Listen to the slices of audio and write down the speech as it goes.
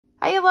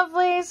Hiya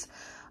Lovelies,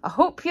 I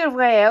hope you're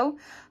well.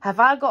 Have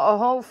I got a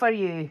haul for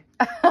you?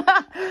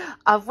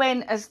 I've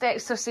went, as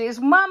Dexter says,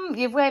 Mum,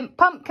 you've went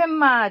pumpkin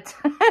mad.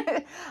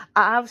 I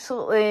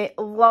absolutely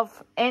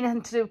love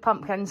anything to do with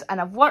pumpkins, and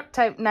I've worked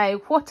out now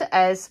what it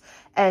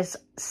is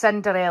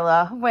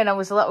Cinderella. When I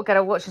was a little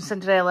girl watching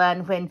Cinderella,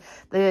 and when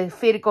the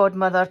fairy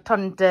godmother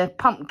turned the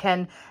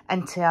pumpkin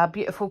into a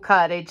beautiful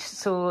carriage.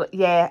 So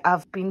yeah,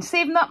 I've been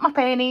saving up my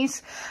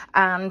pennies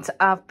and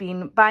I've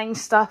been buying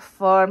stuff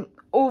for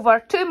over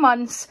 2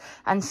 months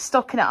and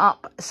stocking it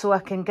up so I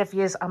can give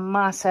you a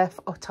massive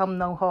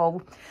autumnal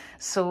haul.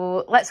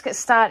 So let's get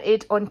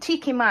started on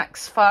TK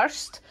Maxx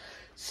first.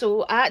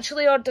 So I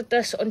actually ordered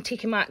this on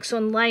TK Maxx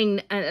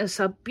online, and it's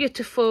a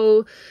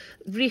beautiful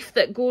wreath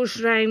that goes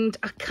round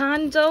a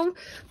candle.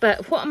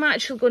 But what I'm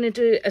actually going to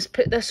do is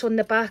put this on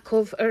the back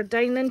of our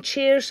dining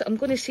chairs. I'm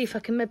going to see if I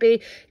can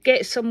maybe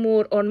get some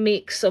more or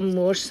make some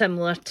more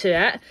similar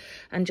to it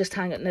and just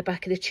hang it in the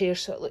back of the chair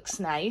so it looks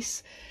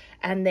nice.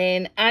 And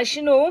then, as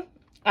you know,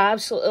 I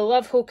absolutely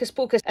love Hocus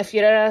Pocus. If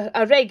you're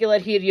a regular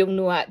here, you'll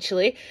know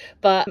actually.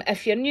 But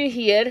if you're new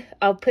here,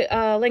 I'll put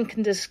a link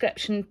in the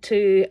description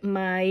to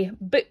my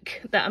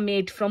book that I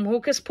made from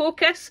Hocus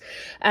Pocus.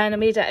 And I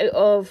made it out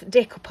of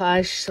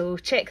decoupage, so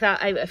check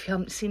that out if you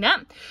haven't seen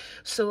it.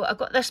 So I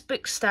got this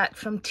book stack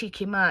from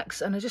TK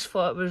Maxx, and I just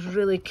thought it was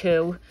really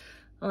cool.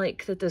 I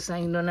like the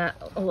design on it,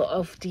 a lot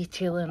of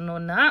detailing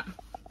on that.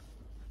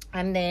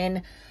 And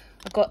then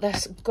I got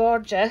this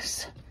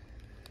gorgeous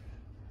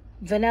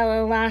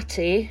vanilla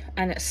latte,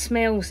 and it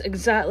smells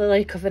exactly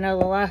like a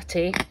vanilla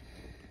latte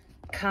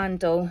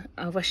candle.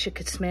 I wish you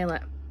could smell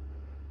it.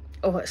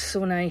 Oh, it's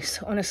so nice,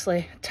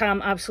 honestly.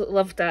 Tam absolutely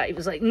loved that. He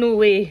was like, no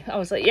way. I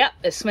was like, yep,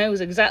 it smells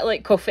exactly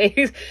like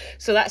coffee.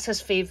 So that's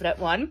his favourite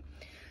one.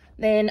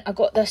 Then I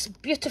got this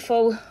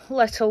beautiful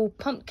little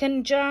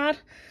pumpkin jar.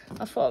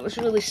 I thought it was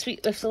really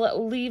sweet with the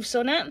little leaves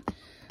on it,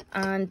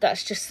 and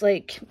that's just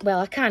like, well,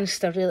 a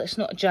canister really, it's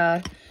not a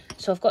jar.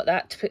 So I've got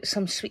that to put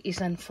some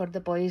sweeties in for the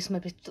boys,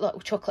 maybe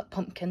little chocolate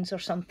pumpkins or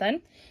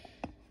something.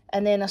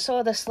 And then I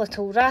saw this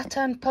little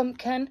rattan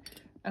pumpkin,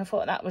 and I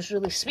thought that was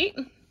really sweet.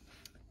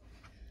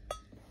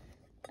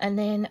 And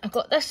then I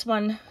got this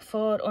one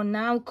for on the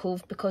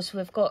alcove because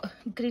we've got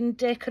green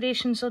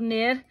decorations on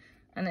there,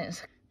 and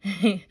it's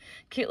a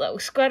cute little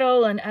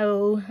squirrel and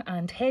owl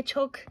and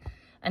hedgehog.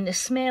 And the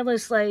smell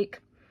is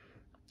like,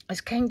 it's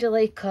kind of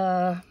like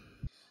a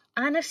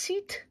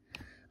aniseed.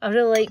 I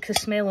really like the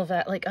smell of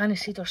it, like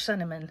aniseed or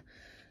cinnamon.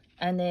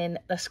 And then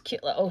this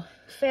cute little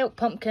felt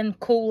pumpkin.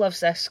 Cole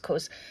loves this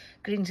because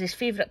green's his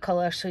favourite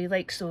colour, so he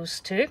likes those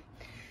too.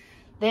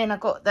 Then I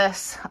got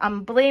this.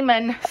 I'm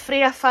blaming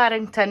Freya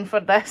Farrington for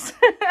this.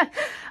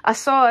 I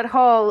saw her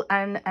haul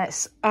and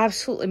it's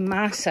absolutely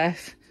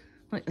massive.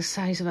 Like the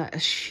size of it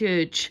is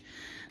huge.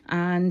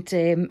 And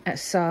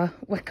it's a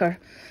wicker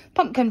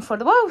pumpkin for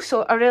the wall,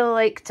 so I really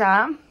liked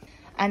that.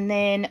 And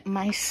then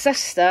my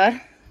sister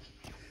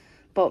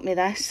bought me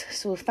this,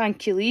 so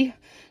thank you, Lee.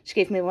 She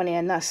gave me money,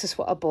 and this is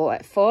what I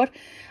bought it for,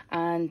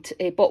 and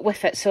bought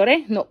with it,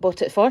 sorry, not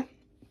bought it for.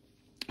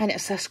 And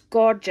it's this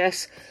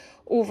gorgeous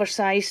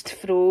oversized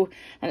throw,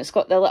 and it's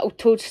got the little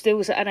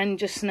toadstools that are in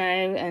just now,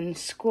 and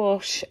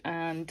squash,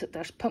 and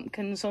there's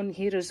pumpkins on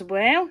here as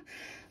well.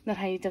 They're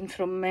hiding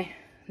from me.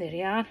 There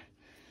you are.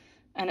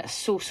 And it's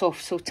so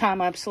soft, so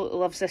Tam absolutely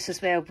loves this as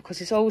well because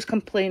he's always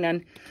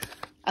complaining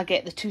I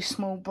get the too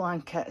small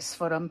blankets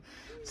for him.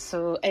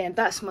 So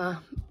that's my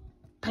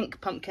pink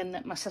pumpkin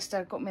that my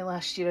sister got me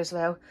last year as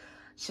well.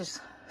 She's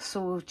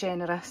so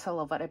generous. I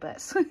love her a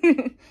bit.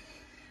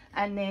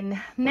 And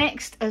then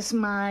next is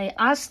my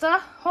Asda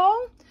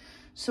haul.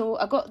 So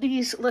I got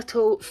these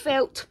little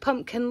felt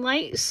pumpkin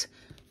lights,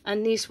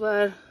 and these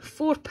were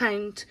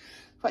 £4,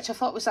 which I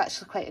thought was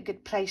actually quite a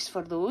good price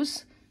for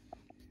those.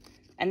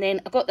 And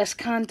then I got this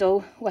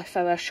candle with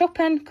our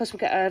shopping because we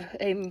get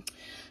our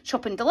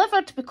shopping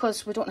delivered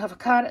because we don't have a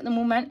car at the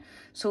moment.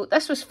 So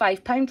this was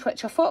 £5,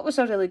 which I thought was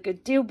a really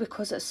good deal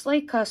because it's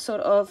like a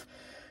sort of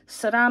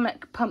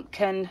ceramic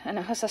pumpkin, and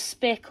it has a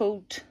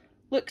speckled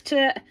look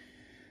to it.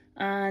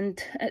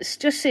 And it's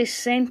just says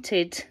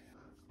scented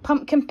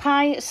pumpkin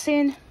pie, it's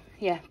saying.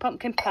 Yeah,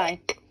 pumpkin pie.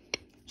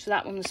 So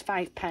that one was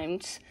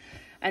 £5.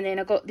 And then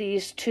I got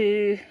these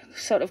two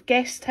sort of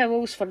guest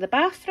towels for the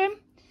bathroom.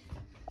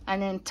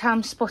 And then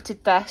Tam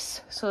spotted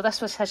this, so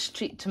this was his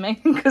treat to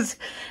me because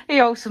he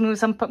also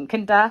knows I'm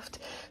pumpkin daft.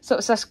 So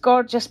it's this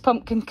gorgeous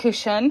pumpkin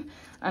cushion,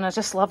 and I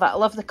just love it. I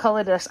love the colour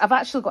of this. I've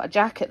actually got a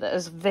jacket that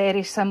is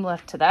very similar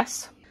to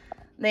this.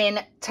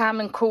 Then Tam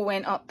and Cole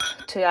went up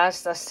to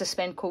Asda's to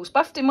spend Cole's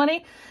birthday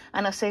money,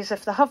 and I says,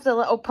 if they have the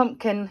little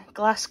pumpkin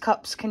glass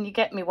cups, can you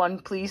get me one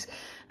please?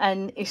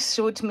 And he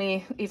showed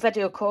me, he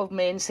video called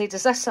me and said,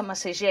 is this some? I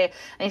says, yeah.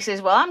 And he says,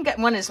 well, I'm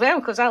getting one as well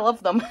because I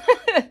love them.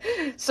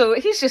 So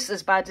he's just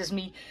as bad as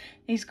me.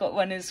 He's got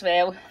one as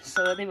well.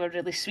 So they were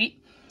really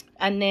sweet.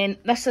 And then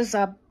this is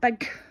a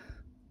big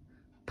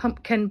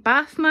pumpkin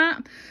bath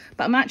mat,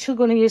 but I'm actually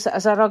going to use it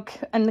as a rug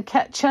in the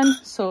kitchen.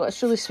 So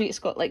it's really sweet. It's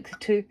got like the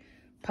two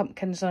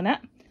pumpkins on it.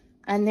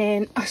 And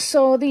then I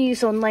saw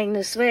these online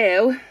as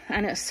well,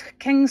 and it's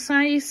king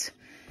size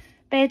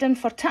bedding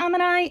for Tam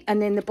and I,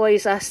 and then the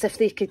boys asked if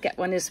they could get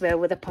one as well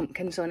with the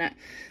pumpkins on it,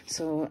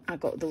 so I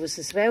got those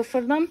as well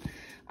for them.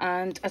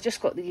 And I just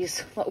got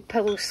these little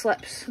pillow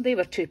slips. They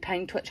were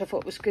 £2, which I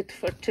thought was good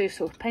for two,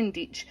 so £1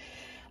 each.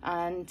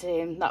 And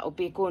that'll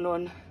be going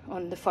on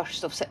the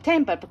 1st of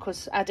September,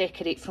 because I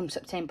decorate from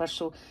September,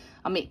 so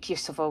I make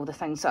use of all the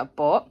things that I've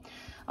bought.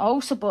 I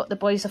also bought the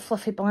boys a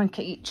fluffy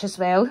blanket each as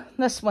well.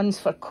 This one's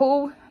for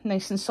Cole,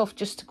 nice and soft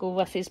just to go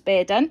with his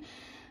bed in.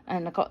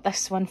 And I got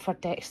this one for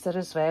Dexter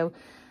as well,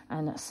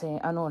 and it's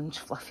an orange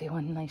fluffy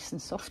one, nice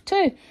and soft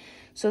too.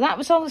 So that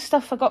was all the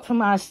stuff I got from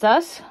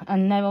Asda's,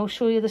 and now I'll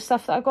show you the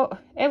stuff that I got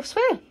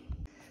elsewhere.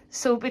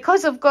 So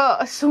because I've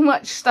got so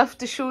much stuff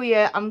to show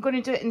you, I'm going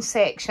to do it in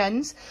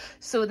sections.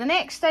 So the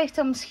next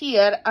items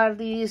here are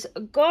these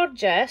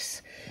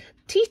gorgeous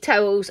tea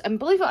towels, and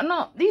believe it or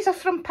not, these are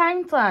from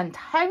Poundland.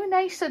 How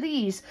nice are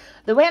these?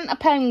 They weren't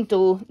 £1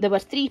 though, they were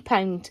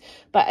 £3,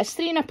 but it's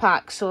 3 in a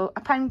pack, so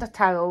 £1 a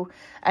towel.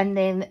 And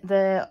then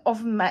the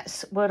oven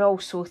mitts were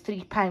also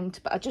 £3,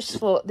 but I just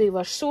thought they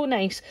were so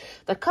nice.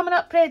 They're coming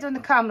up red on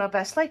the camera,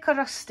 but it's like a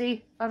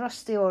rusty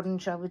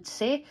orange, I would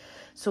say.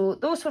 So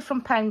those were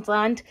from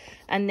Poundland,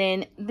 and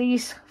then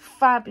these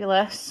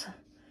fabulous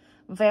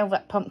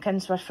velvet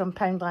pumpkins were from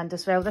Poundland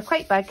as well. They're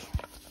quite big.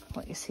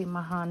 Let you see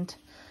my hand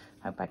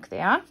how big they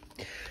are.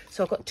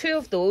 So I got 2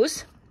 of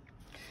those.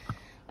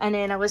 And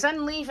then I was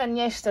in leaving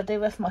yesterday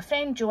with my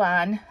friend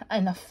Joanne,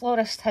 and a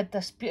florist had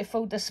this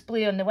beautiful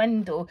display on the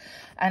window,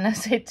 and I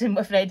said to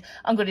my friend,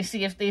 I'm going to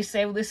see if they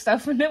sell this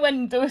stuff in the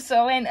window. So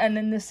I went in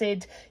and they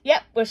said,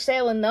 yep, we're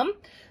selling them.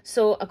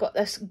 So I got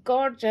this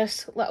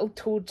gorgeous little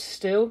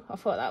toadstool. I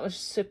thought that was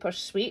super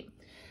sweet.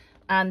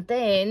 And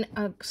then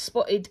I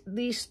spotted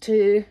these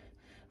 2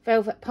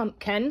 velvet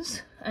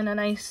pumpkins in a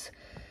nice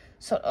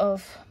sort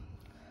of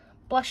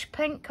blush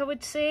pink, I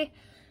would say,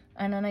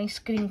 and a nice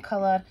green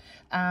colour.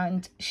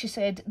 And she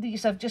said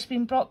these have just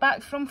been brought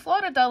back from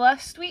Florida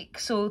last week,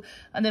 so,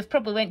 and they've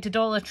probably went to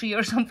Dollar Tree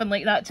or something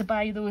like that to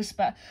buy those,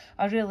 but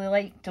I really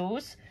liked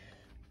those.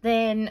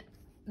 Then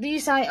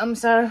these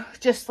items are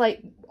just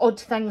like odd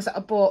things that I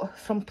bought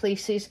from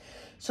places.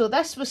 So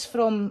this was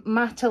from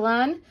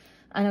Matalan,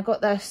 and I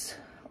got this,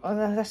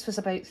 this was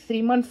about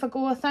 3 months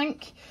ago, I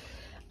think.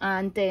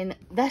 And then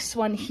this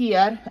one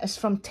here is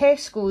from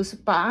Tesco's,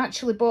 but I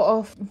actually bought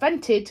off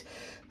Vinted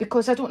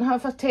because I don't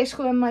have a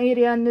Tesco in my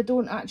area and they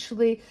don't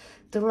actually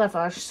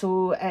deliver.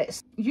 So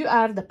it's You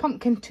Are the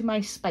Pumpkin to My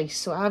Spice.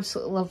 So I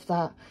absolutely love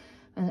that.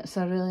 And it's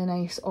a really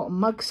nice autumn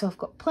mug. So I've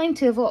got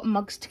plenty of autumn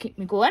mugs to keep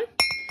me going.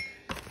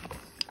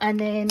 And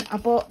then I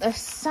bought this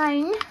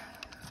sign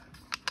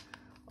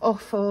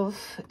off of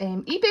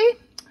eBay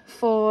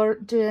for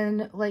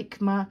doing like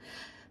my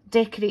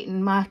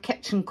decorating my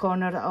kitchen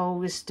corner that I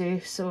always do.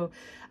 So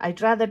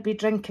I'd rather be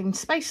drinking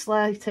spice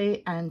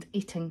latte and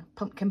eating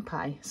pumpkin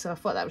pie. So I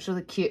thought that was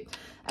really cute.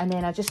 And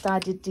then I just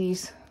added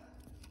these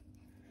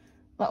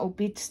little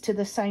beads to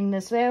the sign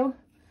as well.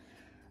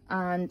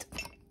 And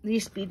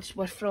these beads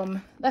were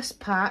from this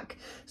pack.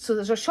 So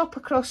there's a shop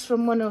across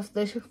from one of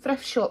the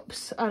thrift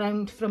shops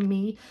around from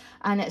me,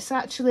 and it's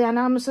actually an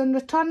Amazon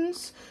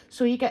returns.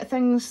 So you get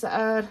things that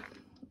are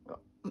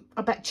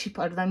a bit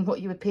cheaper than what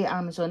you would pay at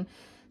Amazon.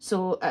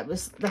 So it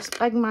was this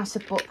big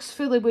massive box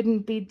full of wooden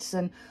beads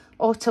and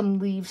autumn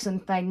leaves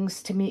and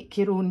things to make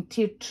your own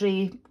tiered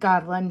tray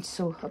garland.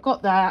 So I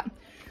got that,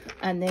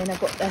 and then I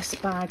got this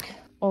bag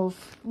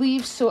of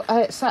leaves. So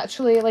it's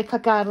actually like a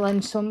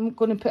garland, so I'm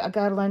going to put a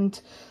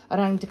garland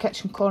around the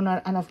kitchen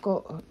corner, and I've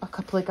got a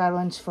couple of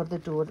garlands for the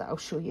door that I'll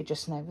show you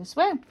just now as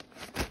well.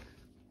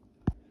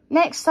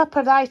 Next up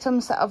are the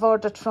items that I've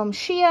ordered from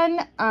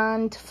Shein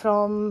and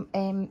from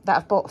that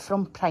I've bought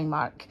from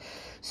Primark.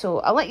 So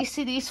I'll let you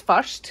see these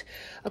first.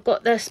 I've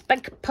got this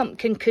big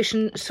pumpkin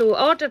cushion. So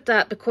I ordered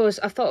that because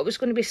I thought it was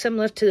going to be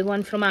similar to the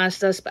one from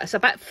Asda's, but it's a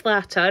bit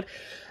flatter.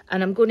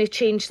 And I'm going to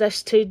change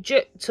this to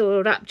jute,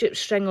 so wrap jute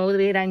string all the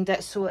way around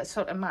it so it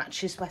sort of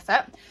matches with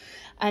it.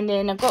 And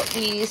then I've got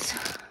these.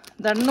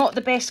 They're not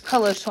the best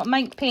colours, so I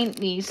might paint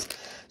these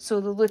so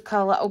they look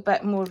a little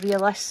bit more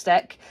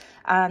realistic.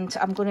 And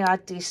I'm going to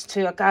add these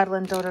to a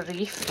garland or a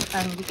wreath,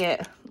 and you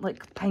get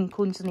like pine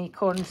cones and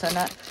acorns in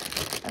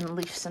it and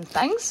leaves and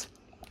things.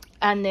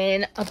 And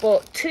then I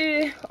bought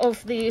 2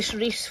 of these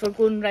wreaths for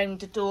going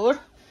round the door.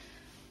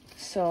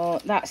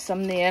 So that's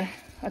them there.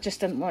 I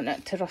just didn't want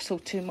it to rustle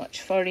too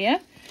much for you.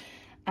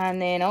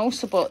 And then I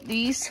also bought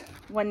these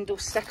window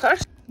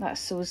stickers.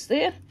 That's those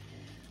there.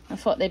 I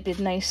thought they'd be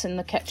nice in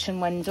the kitchen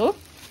window.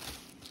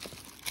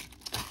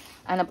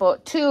 And I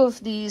bought 2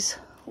 of these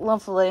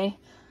lovely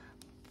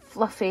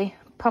fluffy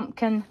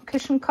pumpkin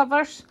cushion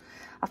covers.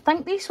 I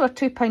think these were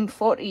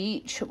 £2.40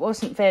 each. It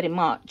wasn't very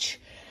much.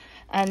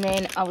 And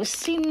then I was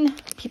seeing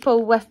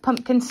people with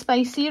pumpkin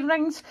spice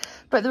earrings,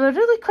 but they were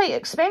really quite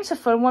expensive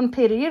for one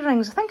pair of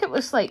earrings. I think it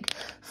was like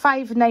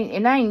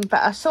 £5.99,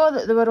 but I saw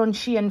that they were on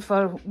Shein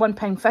for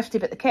 £1.50,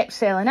 but they kept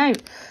selling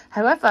out.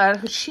 However,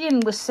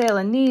 Shein was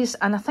selling these,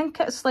 and I think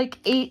it's like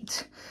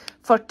 8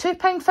 for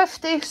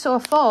 £2.50. So I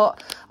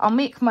thought I'll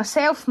make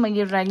myself my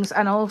earrings,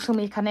 and I'll also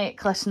make a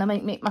necklace, and I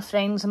might make my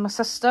friends and my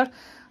sister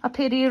a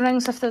pair of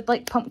earrings if they'd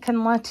like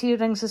pumpkin latte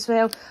earrings as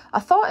well. I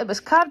thought it was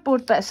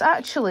cardboard, but it's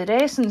actually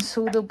resin,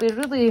 so they'll be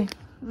really,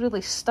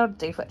 really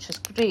sturdy, which is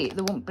great.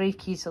 They won't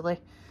break easily.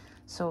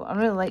 So I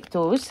really like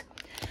those.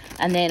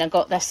 And then I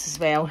got this as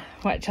well,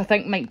 which I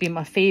think might be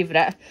my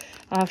favourite.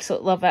 I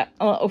absolutely love it.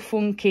 A little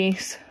phone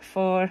case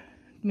for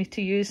me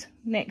to use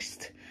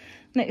next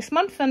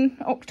month in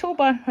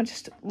October. I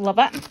just love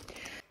it.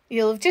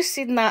 You'll have just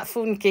seen that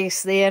phone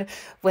case there.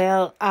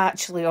 Well, I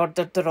actually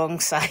ordered the wrong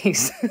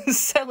size.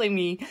 Silly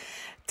me.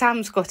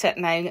 Tam's got it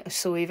now,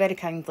 so he very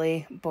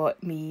kindly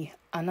bought me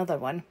another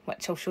one,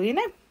 which I'll show you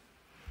now.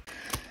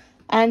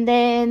 And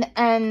then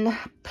in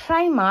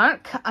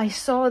Primark, I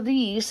saw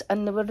these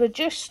and they were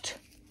reduced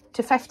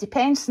to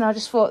 50p, and I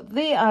just thought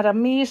they are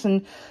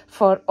amazing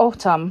for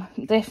autumn.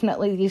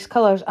 Definitely these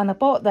colours. And I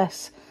bought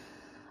this,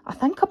 I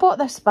think I bought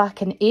this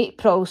back in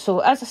April. So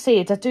as I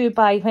said, I do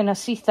buy when I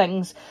see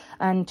things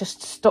and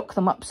just stock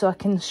them up so I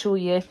can show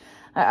you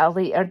at a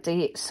later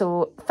date.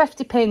 So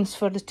 50p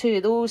for the two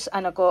of those,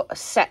 and I got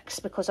 6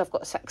 because I've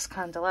got 6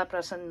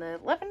 candelabras in the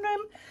living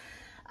room.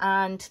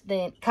 And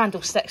then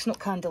candlesticks, not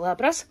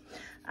candelabras.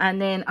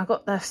 And then I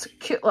got this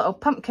cute little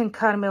pumpkin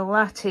caramel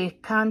latte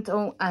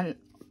candle, and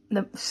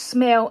the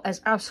smell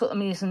is absolutely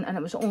amazing, and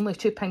it was only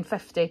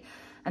 £2.50,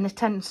 and the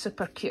tin's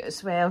super cute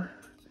as well.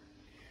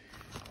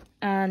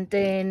 And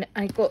then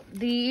I got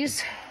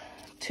these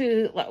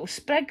 2 little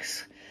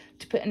sprigs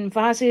to put in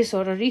vases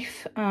or a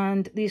wreath,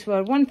 and these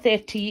were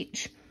 £1.30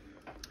 each.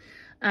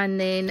 And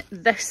then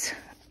this,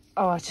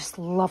 oh, I just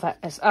love it.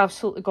 It's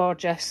absolutely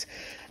gorgeous.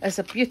 It's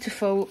a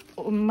beautiful,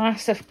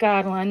 massive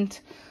garland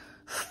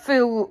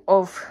full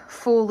of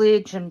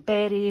foliage and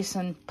berries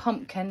and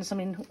pumpkins. I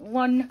mean,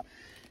 1,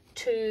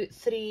 2,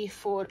 3,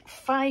 4,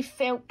 5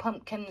 felt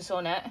pumpkins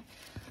on it,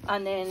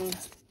 and then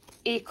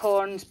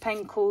acorns,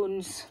 pine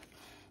cones,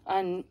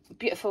 and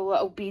beautiful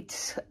little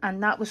beads.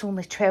 And that was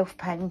only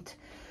 £12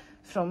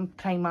 from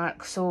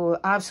Primark, so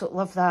I absolutely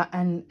love that.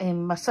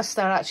 And my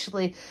sister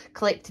actually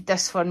collected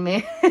this for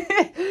me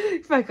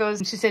because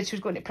she said she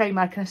was going to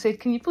Primark, and I said,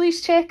 can you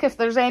please check if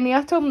there's any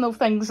autumnal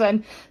things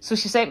in? So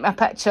she sent me a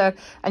picture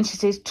and she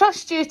says,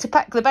 trust you to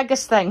pick the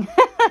biggest thing.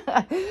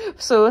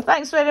 So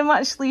thanks very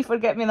much, Lee, for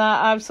getting me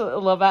that. I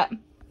absolutely love it.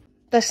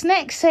 This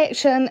next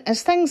section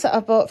is things that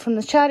I bought from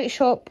the charity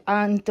shop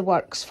and the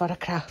works for a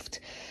craft.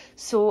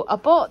 So I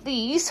bought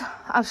these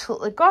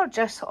absolutely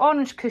gorgeous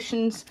orange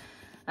cushions,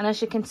 and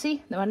as you can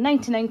see, they were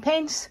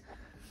 99p.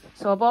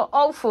 So I bought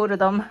all 4 of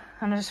them,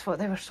 and I just thought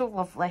they were so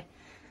lovely.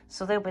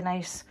 So they'll be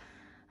nice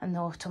in the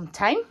autumn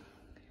time.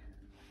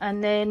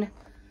 And then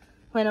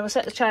when I was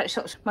at the charity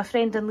shops with my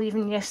friend and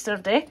leaving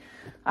yesterday,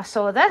 I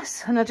saw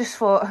this, and I just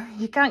thought,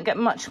 you can't get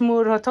much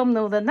more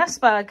autumnal than this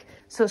bag.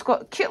 So it's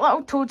got cute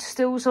little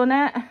toadstools on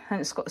it, and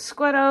it's got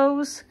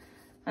squirrels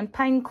and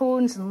pine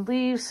cones and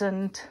leaves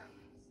and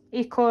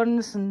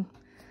acorns, and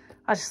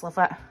I just love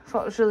it. I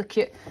thought it was really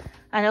cute.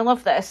 And I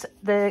love this,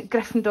 the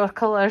Gryffindor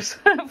colours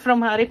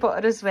from Harry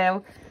Potter as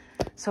well.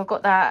 So I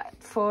got that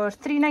for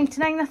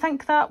 £3.99, I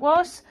think that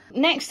was.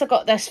 Next I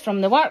got this from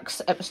the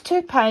works. It was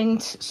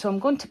 £2, so I'm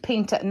going to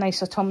paint it in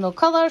nice autumnal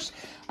colours.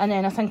 And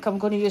then I think I'm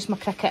going to use my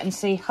Cricut and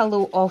say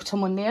hello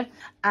autumn on there.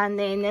 And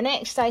then the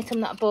next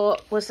item that I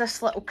bought was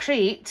this little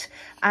crate.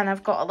 And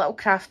I've got a little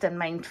craft in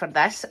mind for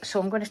this. So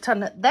I'm going to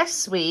turn it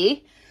this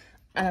way,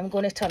 and I'm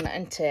going to turn it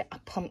into a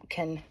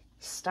pumpkin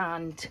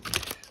stand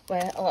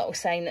with a little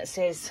sign that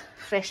says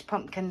fresh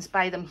pumpkins,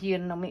 buy them here,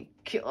 and I'll make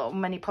cute little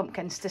mini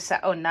pumpkins to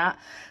sit on that.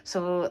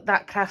 So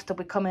that craft will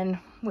be coming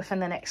within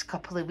the next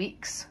couple of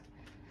weeks,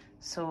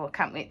 so I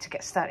can't wait to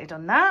get started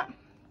on that.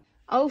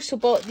 I also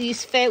bought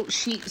these felt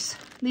sheets.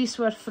 These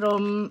were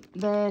from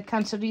the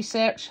cancer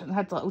research and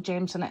had little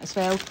gems in it as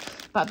well,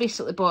 but I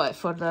basically bought it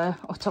for the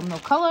autumnal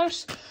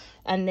colours.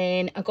 And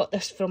then I got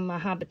this from my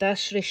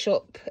haberdashery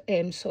shop.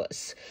 So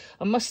it's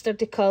a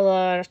mustardy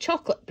colour, a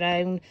chocolate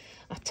brown,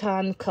 a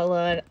tan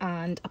colour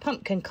and a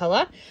pumpkin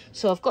colour.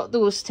 So I've got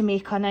those to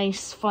make a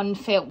nice fun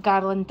felt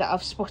garland that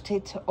I've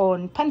spotted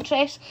on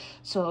Pinterest.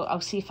 So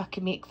I'll see if I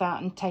can make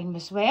that in time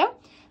as well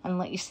and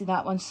let you see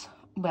that once.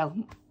 Well,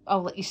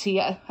 I'll let you see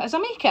it as I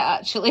make it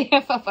actually,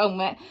 if I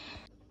film it.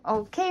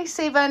 Okay,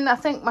 saving I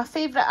think my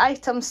favourite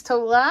items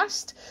till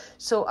last.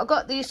 So I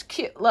got these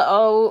cute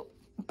little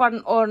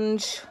burnt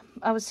orange,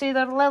 I would say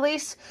they're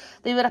lilies.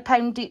 They were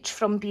 £1 each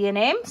from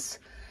B&M's.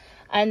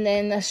 And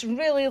then this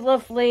really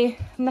lovely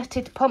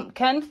knitted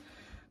pumpkin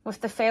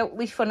with the felt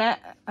leaf on it,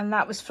 and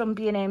that was from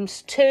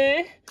B&M's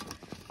too.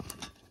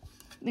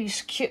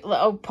 These cute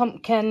little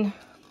pumpkin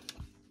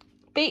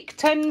bake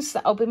tins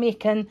that I'll be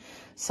making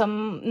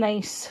some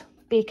nice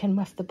baking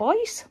with the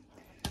boys.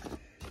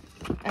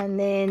 And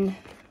then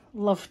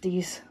love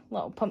these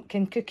little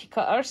pumpkin cookie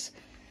cutters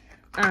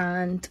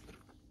and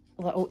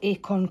little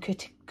acorn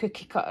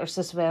cookie cutters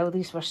as well.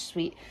 These were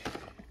sweet.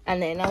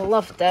 And then I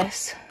love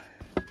this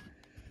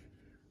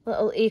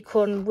little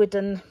acorn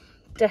wooden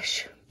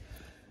dish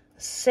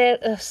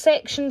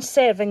section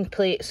serving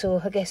plate,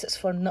 so I guess it's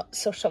for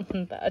nuts or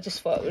something, but I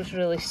just thought it was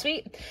really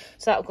sweet.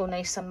 So that'll go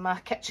nice in my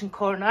kitchen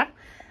corner.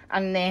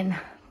 And then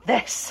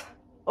this,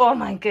 oh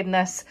my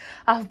goodness,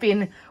 I've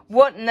been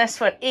wanting this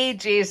for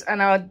ages,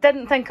 and I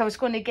didn't think I was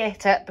going to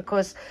get it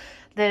because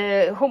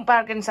the Home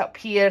Bargains up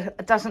here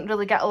doesn't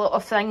really get a lot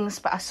of things,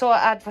 but I saw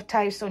it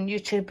advertised on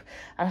YouTube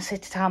and I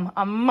said to Tam,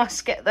 I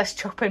must get this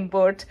chopping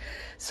board.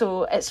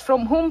 So it's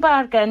from Home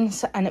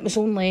Bargains and it was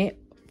only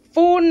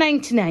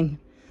 $4.99.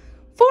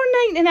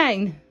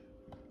 $4.99.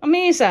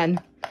 Amazing.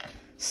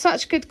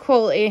 Such good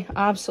quality.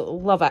 I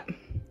absolutely love it.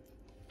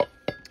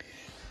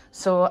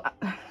 So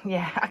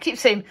yeah, I keep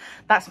saying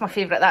that's my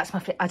favourite, that's my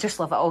favourite. I just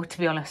love it all, to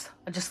be honest.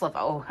 I just love it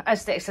all.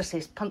 As Dexter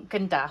says,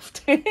 pumpkin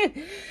daft.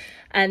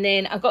 And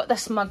then I got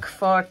this mug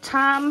for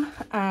Tam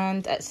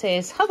and it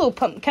says, hello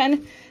pumpkin.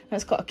 And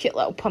it's got a cute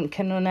little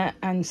pumpkin on it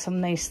and some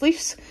nice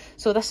leaves.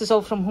 So this is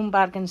all from Home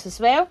Bargains as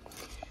well.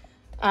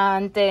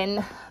 And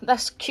then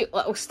this cute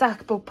little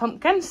stackable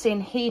pumpkin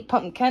saying, hey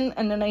pumpkin,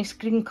 in the nice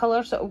green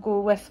colours that will go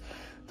with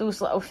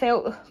those little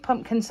felt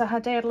pumpkins I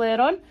had earlier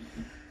on.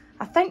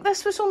 I think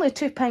this was only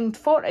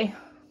 £2.40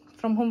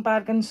 from Home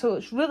Bargains, so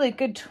it's really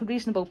good,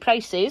 reasonable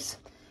prices.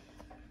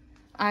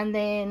 And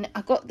then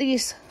I got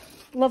these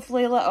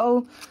lovely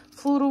little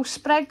floral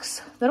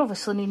sprigs. They're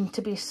obviously needing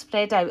to be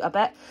spread out a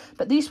bit,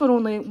 but these were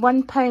only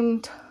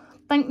 £1. I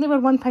think they were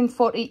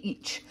 £1.40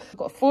 each. I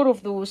got 4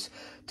 of those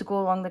to go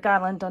along the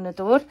garland on the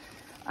door.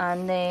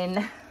 And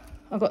then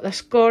I got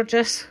this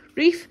gorgeous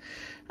wreath,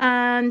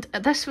 and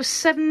this was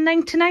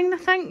 £7.99 I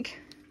think.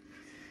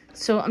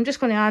 So I'm just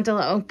going to add a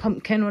little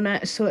pumpkin on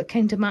it so it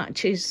kind of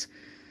matches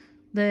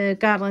the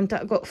garland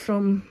that I got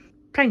from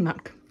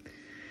Primark.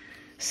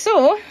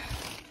 So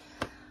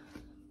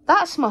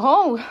that's my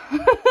haul.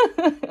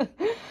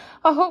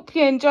 I hope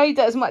you enjoyed it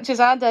as much as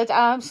I did.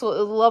 I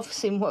absolutely love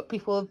seeing what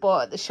people have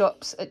bought at the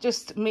shops. It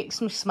just makes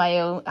me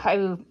smile,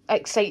 how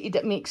excited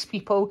it makes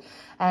people.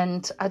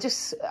 And I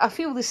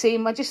feel the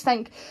same. I just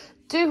think,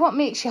 do what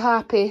makes you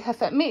happy.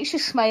 If it makes you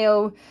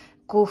smile,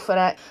 go for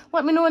it.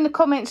 Let me know in the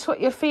comments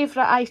what your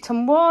favourite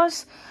item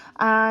was,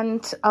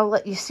 and I'll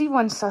let you see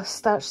once I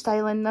start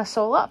styling this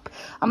all up.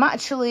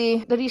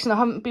 The reason I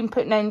haven't been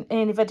putting in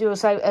any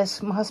videos out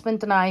is my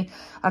husband and I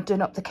are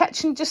doing up the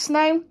kitchen just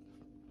now,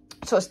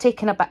 so it's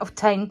taking a bit of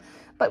time,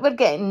 but we're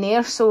getting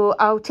there. So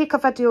I'll take a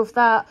video of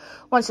that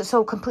once it's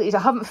all completed. I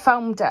haven't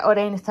filmed it or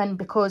anything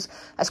because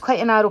it's quite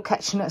a narrow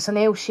kitchen. It's an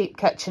L-shaped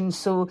kitchen,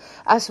 so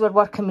as we're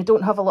working we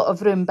don't have a lot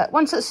of room, but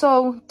once it's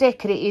all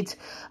decorated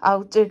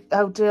I'll do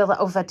a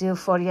little video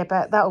for you,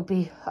 but that'll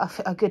be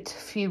a good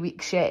few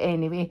weeks yet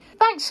anyway.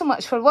 Thanks so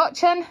much for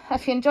watching.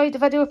 If you enjoyed the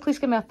video, please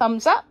give me a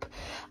thumbs up,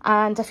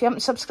 and if you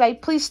haven't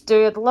subscribed, please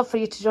do. I'd love for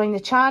you to join the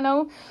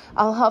channel.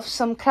 I'll have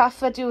some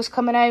craft videos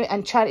coming out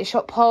and charity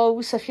shop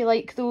hauls if you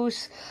like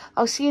those.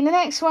 I'll see you in the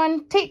next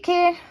one. Take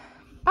care.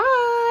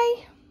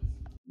 Bye.